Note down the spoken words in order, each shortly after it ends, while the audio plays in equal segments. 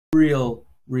real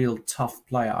tough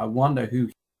player. I wonder who.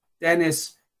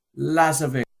 Denis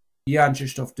Lazovic, Jan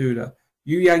Krzysztof Duda,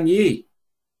 Yu Yang Yi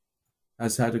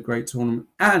has had a great tournament.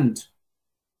 And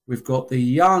we've got the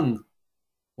young,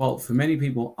 well, for many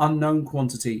people, unknown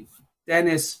quantity,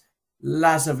 Denis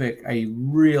Lazovic, a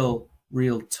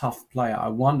real tough player. I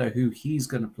wonder who he's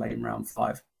going to play in round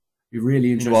 5. Be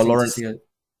really interesting to see it.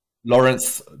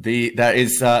 Lawrence, there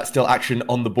is still action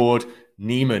on the board.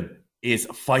 Niemann is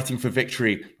fighting for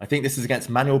victory. I think this is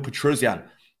against Manuel Petrosyan.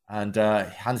 And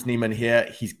Hans Niemann here,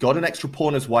 he's got an extra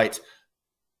pawn as white.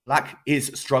 Black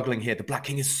is struggling here. The black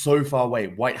king is so far away.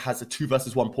 White has a 2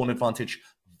 versus 1 pawn advantage.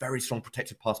 Very strong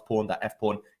protected pass pawn, that F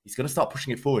pawn. He's going to start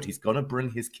pushing it forward. He's going to bring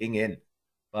his king in.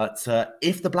 But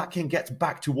if the black king gets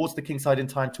back towards the king side in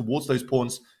time, towards those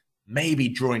pawns, maybe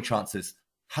drawing chances.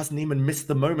 Has Niemann missed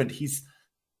the moment? He's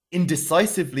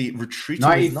indecisively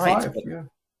retreating his knight. Yeah.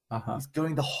 He's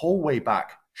going the whole way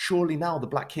back. Surely now the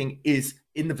black king is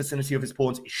in the vicinity of his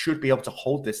pawns. He should be able to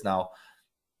hold this now.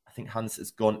 I think Hans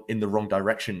has gone in the wrong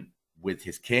direction with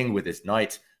his king, with his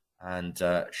knight, and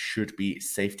should be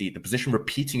safety. The position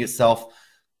repeating itself.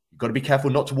 You've got to be careful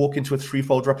not to walk into a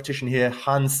threefold repetition here.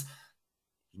 Hans,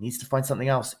 he needs to find something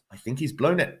else. I think he's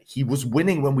blown it. He was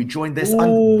winning when we joined this. Ooh.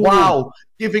 And wow,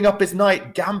 giving up his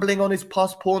knight, gambling on his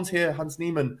passed pawns here. Hans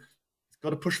Niemann, he's got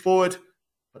to push forward.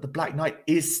 But the black knight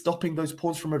is stopping those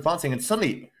pawns from advancing. And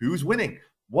suddenly, who's winning?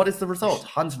 What is the result?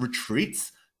 Hans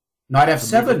retreats. Knight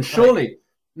f7, surely.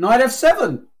 Knight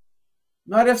f7.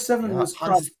 Knight f7 was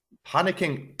Hans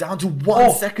panicking down to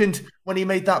 1 second when he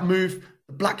made that move.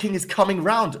 The black king is coming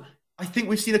round. I think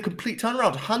we've seen a complete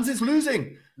turnaround. Hans is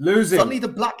losing. Suddenly the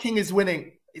black king is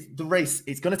winning the race.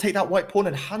 It's going to take that white pawn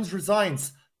and Hans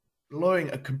resigns, blowing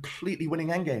a completely winning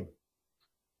endgame.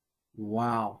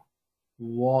 Wow.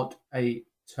 What a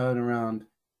turnaround.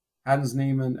 Hans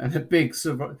Niemann, and a big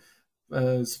smile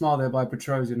there by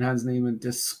Petrosyan. Hans Niemann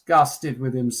disgusted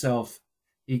with himself.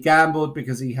 He gambled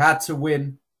because he had to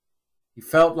win. He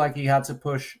felt like he had to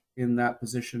push in that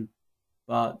position,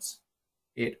 but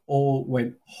it all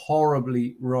went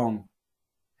horribly wrong.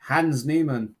 Hans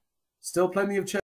Niemann, still plenty of chance.